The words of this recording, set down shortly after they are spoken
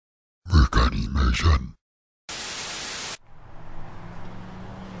VegAnimation.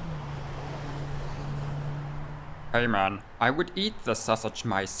 Hey man, I would eat the sausage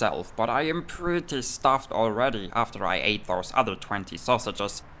myself, but I am pretty stuffed already after I ate those other 20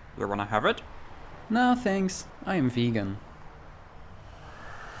 sausages. You wanna have it? No thanks, I am vegan.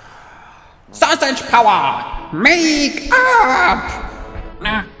 Sausage power! Make up!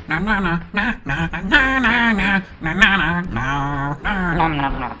 Na na na na na na na na na na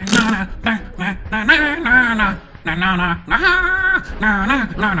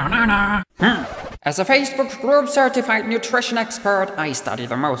na na. As a Facebook group certified nutrition expert, I study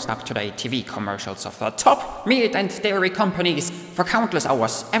the most up-to-date TV commercials of the top meat and dairy companies for countless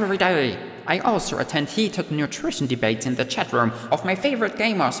hours every day. I also attend heated nutrition debates in the chat room of my favorite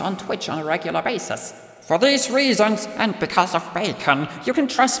gamers on Twitch on a regular basis. For these reasons, and because of bacon, you can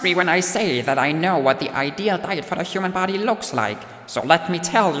trust me when I say that I know what the ideal diet for the human body looks like. So let me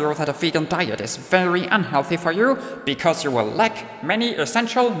tell you that a vegan diet is very unhealthy for you because you will lack many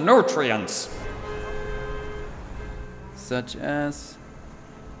essential nutrients. Such as...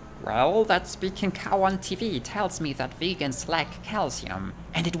 Well, that speaking cow on TV tells me that vegans lack calcium,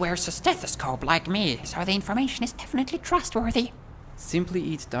 and it wears a stethoscope like me, so the information is definitely trustworthy. Simply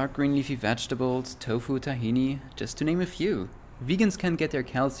eat dark green leafy vegetables, tofu, tahini, just to name a few. Vegans can get their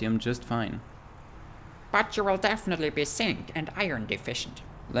calcium just fine. But you will definitely be zinc and iron deficient.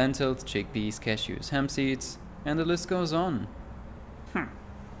 Lentils, chickpeas, cashews, hemp seeds, and the list goes on.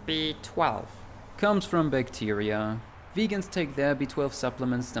 B12. Comes from bacteria. Vegans take their B12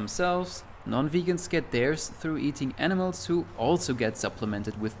 supplements themselves. Non-vegans get theirs through eating animals who also get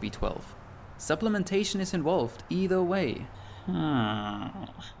supplemented with B12. Supplementation is involved either way.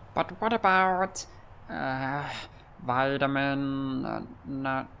 But what about... vitamin...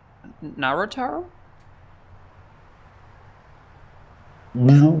 Naruto?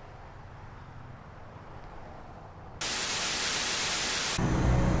 No.